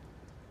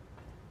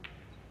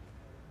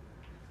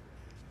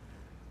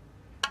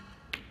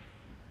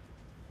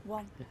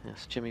 One.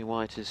 Yes, Jimmy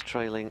White is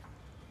trailing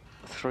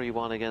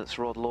 3-1 against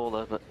Rod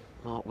Lawler, but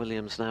Mark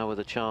Williams now with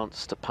a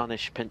chance to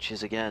punish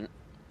pinches again.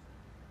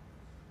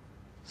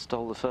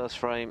 Stole the first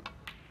frame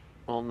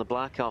on the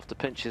black after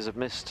pinches have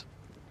missed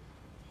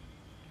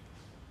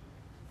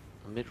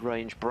a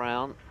mid-range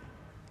brown.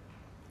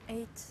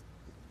 8.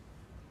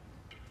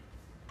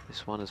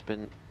 This one has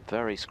been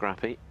very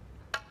scrappy.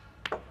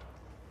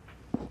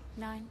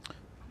 9.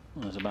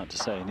 I was about to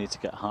say, he needs to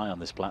get high on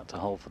this black to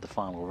hold for the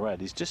final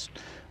red. He's just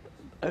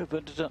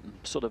overdone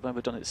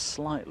it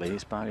slightly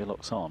as Barry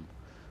looks on.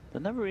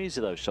 They're never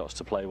easy, those shots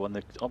to play when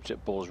the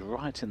object ball's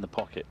right in the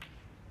pocket.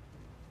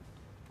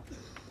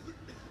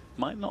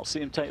 Might not see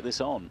him take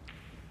this on.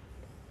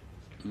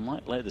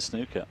 Might lay the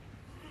snooker.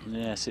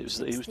 Yes, he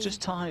was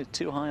just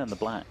too high on the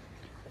black.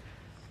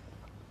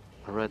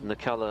 The red and the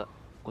colour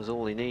was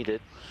all he needed.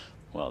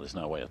 Well, there's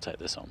no way he'll take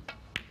this on.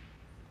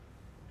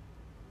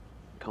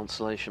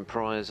 Consolation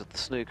prize at the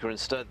snooker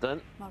instead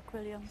then. Mark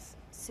Williams,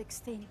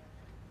 16.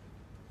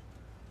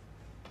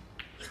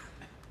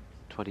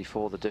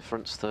 24 the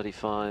difference,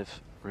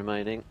 35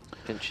 remaining.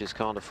 Pinches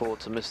can't afford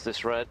to miss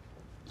this red.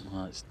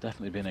 Well, it's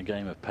definitely been a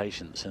game of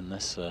patience in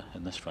this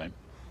frame.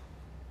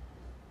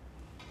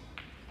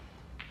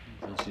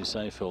 As you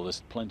say, Phil,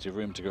 there's plenty of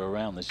room to go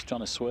around. He's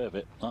trying to swerve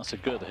it. That's a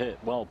good hit.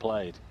 Well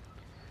played.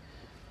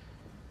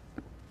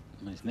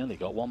 He's nearly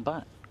got one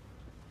back.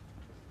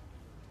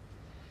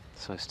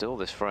 So still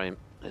this frame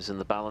is in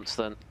the balance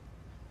then.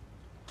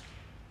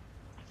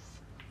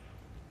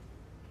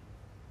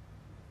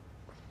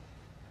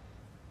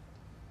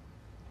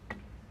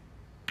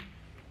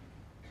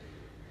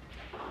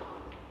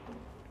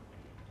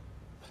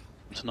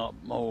 It's not,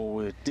 oh,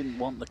 we didn't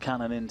want the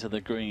cannon into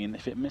the green.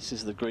 If it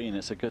misses the green,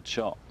 it's a good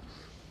shot.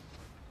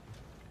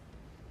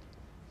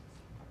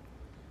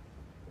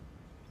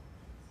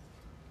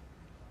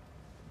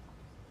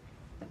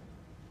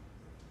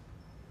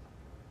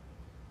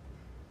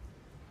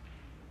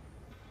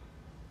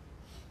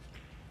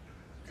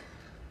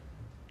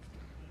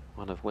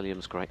 One of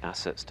Williams' great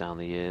assets down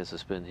the years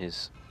has been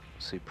his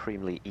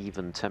supremely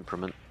even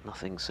temperament.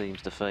 Nothing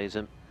seems to faze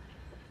him.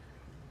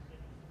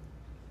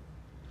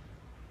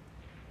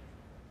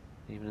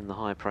 Even in the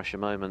high pressure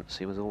moments,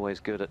 he was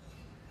always good at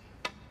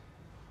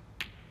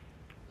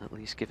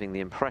least giving the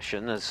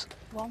impression, as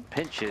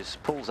Pinches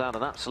pulls out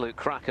an absolute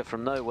cracker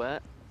from nowhere,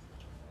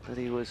 that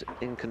he was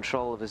in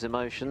control of his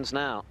emotions.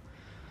 Now,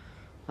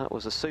 that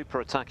was a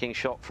super attacking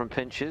shot from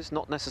Pinches,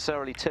 not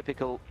necessarily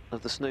typical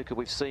of the snooker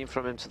we've seen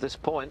from him to this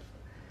point.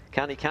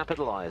 Can he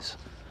capitalise?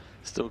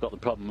 Still got the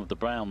problem of the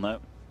brown, though.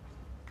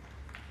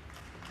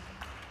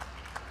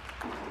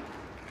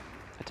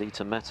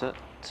 Adita Mehta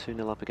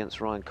 2-0 up against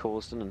Ryan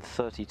Corsden and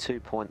 32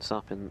 points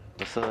up in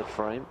the third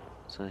frame,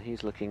 so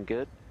he's looking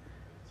good.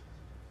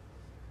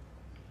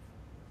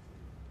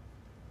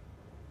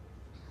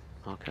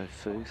 Marco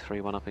Fu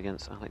 3-1 up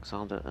against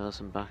Alexander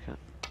Erzenbacher.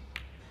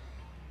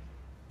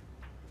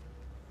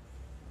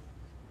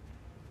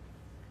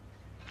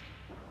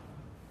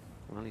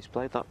 Well, he's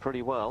played that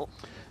pretty well.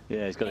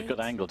 Yeah, he's got a good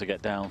angle to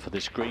get down for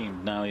this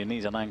green. Now he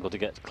needs an angle to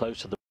get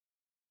close to the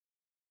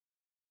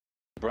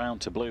brown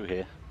to blue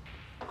here.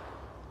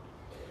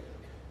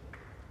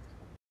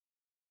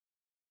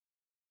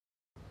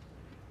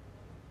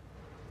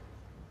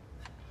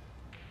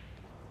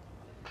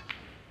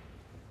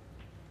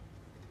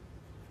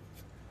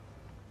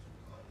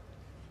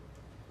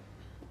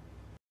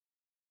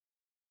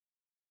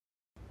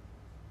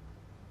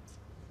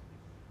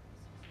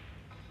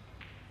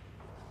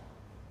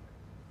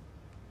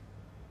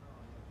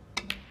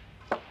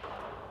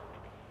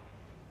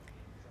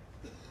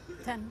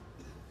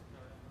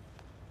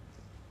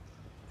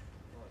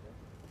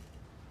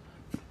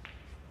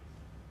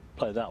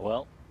 Played that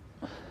well.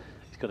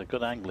 He's got a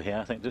good angle here,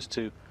 I think, just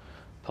to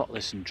pot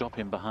this and drop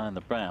him behind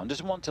the brown.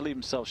 Doesn't want to leave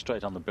himself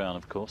straight on the brown,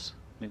 of course.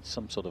 Needs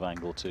some sort of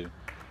angle to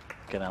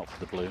get out for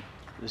the blue.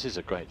 This is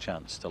a great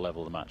chance to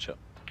level the matchup.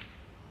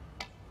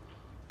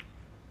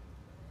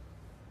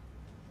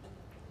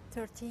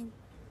 13.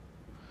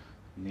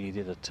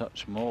 Needed a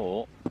touch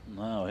more.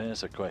 Now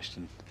here's a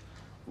question.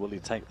 Will he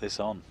take this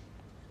on?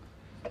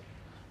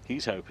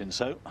 He's hoping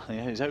so.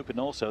 Yeah, he's hoping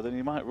also that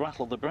he might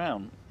rattle the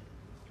brown.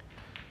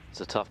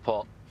 It's a tough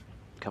pot.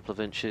 A couple of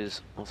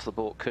inches off the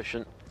baulk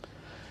cushion.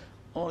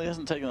 Well, he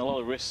hasn't taken a lot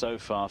of risks so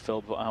far,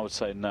 Phil, but I would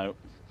say no.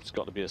 It's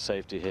got to be a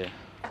safety here.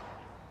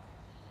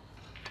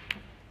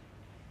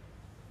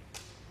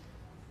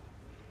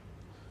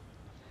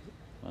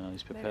 Well,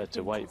 he's prepared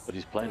to wait, but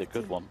he's played a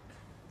good one.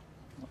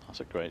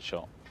 That's a great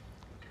shot.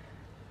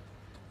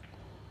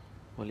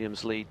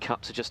 Williams' lead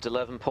cut to just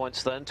 11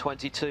 points then,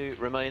 22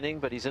 remaining,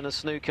 but he's in a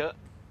snooker.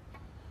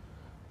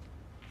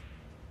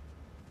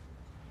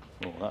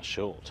 Oh, that's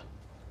short.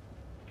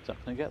 Is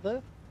that going to get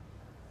there?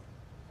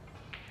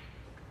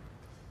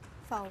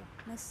 Foul.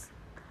 Miss.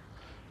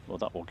 Well,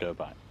 that will go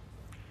back.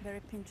 Very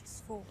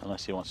pinches 4.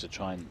 Unless he wants to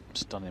try and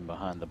stun him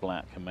behind the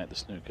black and make the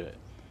snooker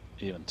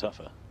even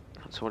tougher.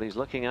 That's what he's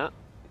looking at.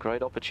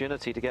 Great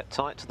opportunity to get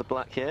tight to the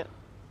black here.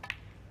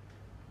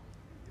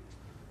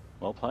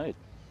 Well played.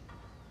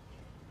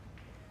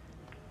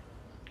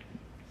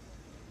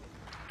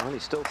 Well,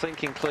 he's still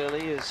thinking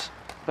clearly as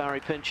Barry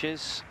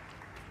pinches.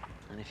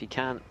 And if he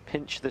can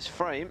pinch this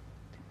frame,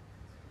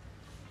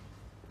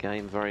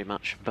 game very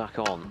much back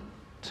on.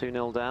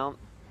 2-0 down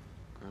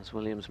as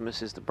Williams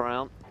misses the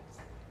brown.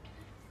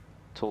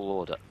 Tall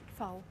order.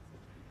 Foul.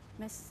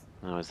 Miss.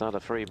 Now, is that a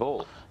free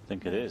ball? I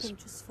think it is.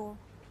 Pinches 4.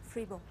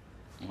 Free ball.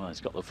 Well,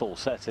 he's got the full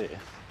set here.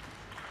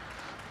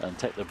 And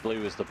take the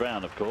blue as the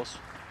brown, of course.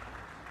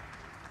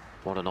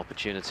 What an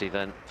opportunity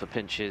then for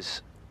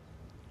pinches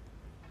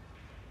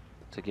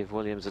to give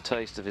Williams a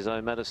taste of his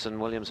own medicine.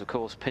 Williams, of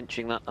course,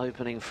 pinching that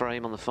opening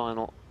frame on the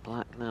final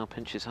black. Now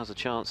pinches has a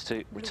chance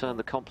to return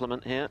the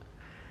compliment here.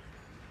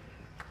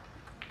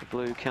 The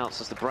blue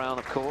counts as the brown,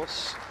 of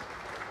course.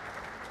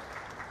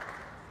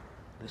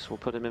 This will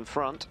put him in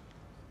front.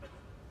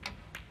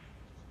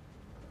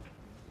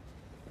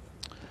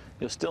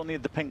 You'll still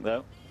need the pink,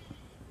 though.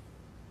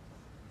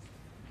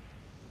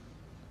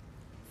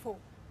 4.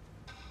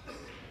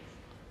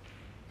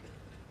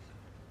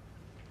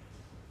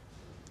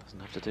 Doesn't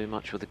have to do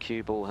much with the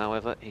cue ball,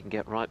 however. He can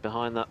get right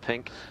behind that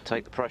pink,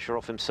 take the pressure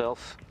off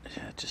himself.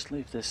 Yeah, just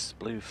leave this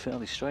blue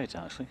fairly straight,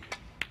 actually.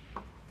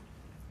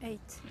 8.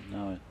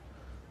 No.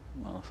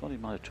 Well, I thought he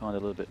might have tried a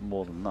little bit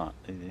more than that.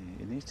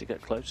 He needs to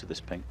get close to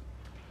this pink.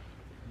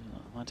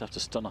 Might have to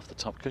stun off the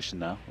top cushion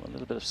now. A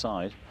little bit of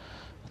side.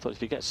 I thought if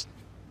he gets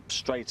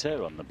straight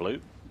air on the blue,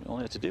 all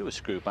he had to do was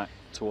screw back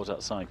towards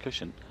that side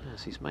cushion.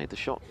 Yes, he's made the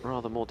shot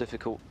rather more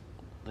difficult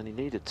than he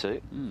needed to.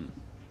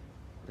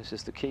 This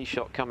is the key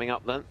shot coming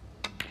up then.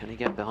 Can he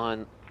get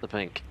behind the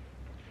pink?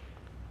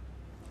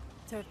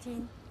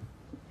 13.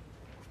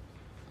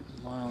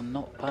 Well,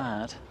 not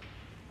bad.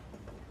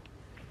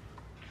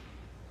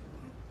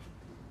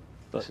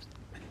 But,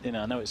 you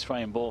know, I know it's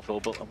frame ball,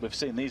 Phil, but we've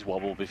seen these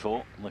wobble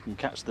before. They can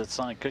catch the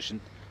side cushion.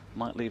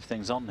 Might leave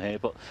things on here,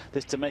 but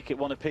this to make it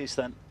one apiece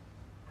then.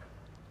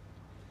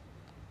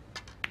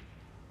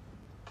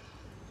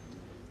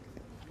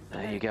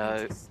 There you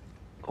go.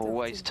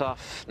 Always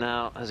tough.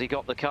 Now, has he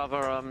got the cover?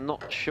 I'm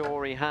not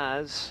sure he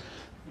has.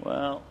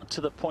 Well,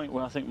 to the point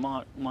where I think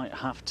Mark might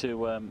have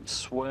to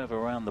swerve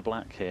around the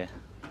black here.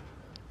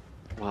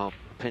 Well,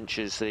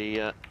 pinches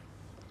the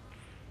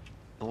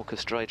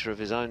orchestrator of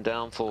his own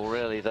downfall,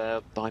 really,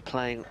 there, by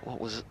playing what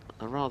was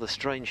a rather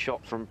strange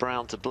shot from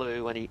brown to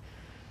blue when he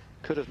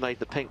could have made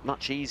the pink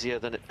much easier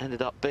than it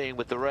ended up being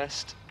with the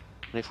rest.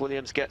 And if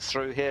Williams gets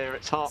through here,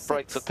 it's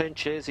heartbreak for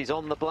pinches. He's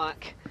on the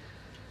black.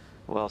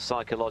 Well,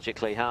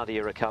 psychologically, how do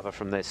you recover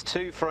from this?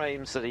 2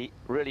 frames that he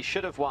really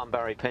should have won,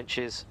 Barry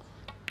pinches.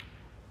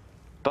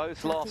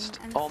 Both lost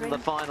on the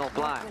final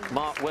black.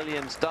 Mark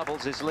Williams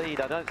doubles his lead.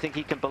 I don't think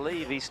he can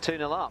believe he's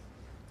 2-0 up.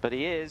 But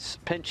he is.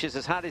 Pinches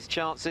has had his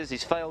chances.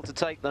 He's failed to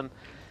take them.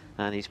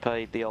 And he's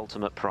paid the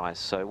ultimate price.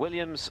 So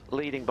Williams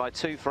leading by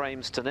 2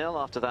 frames to 0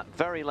 after that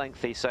very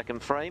lengthy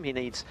second frame. He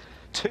needs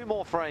 2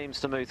 more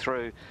frames to move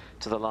through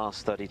to the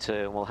last 32.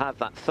 And we'll have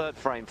that 3rd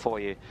frame for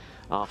you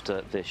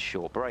after this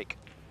short break.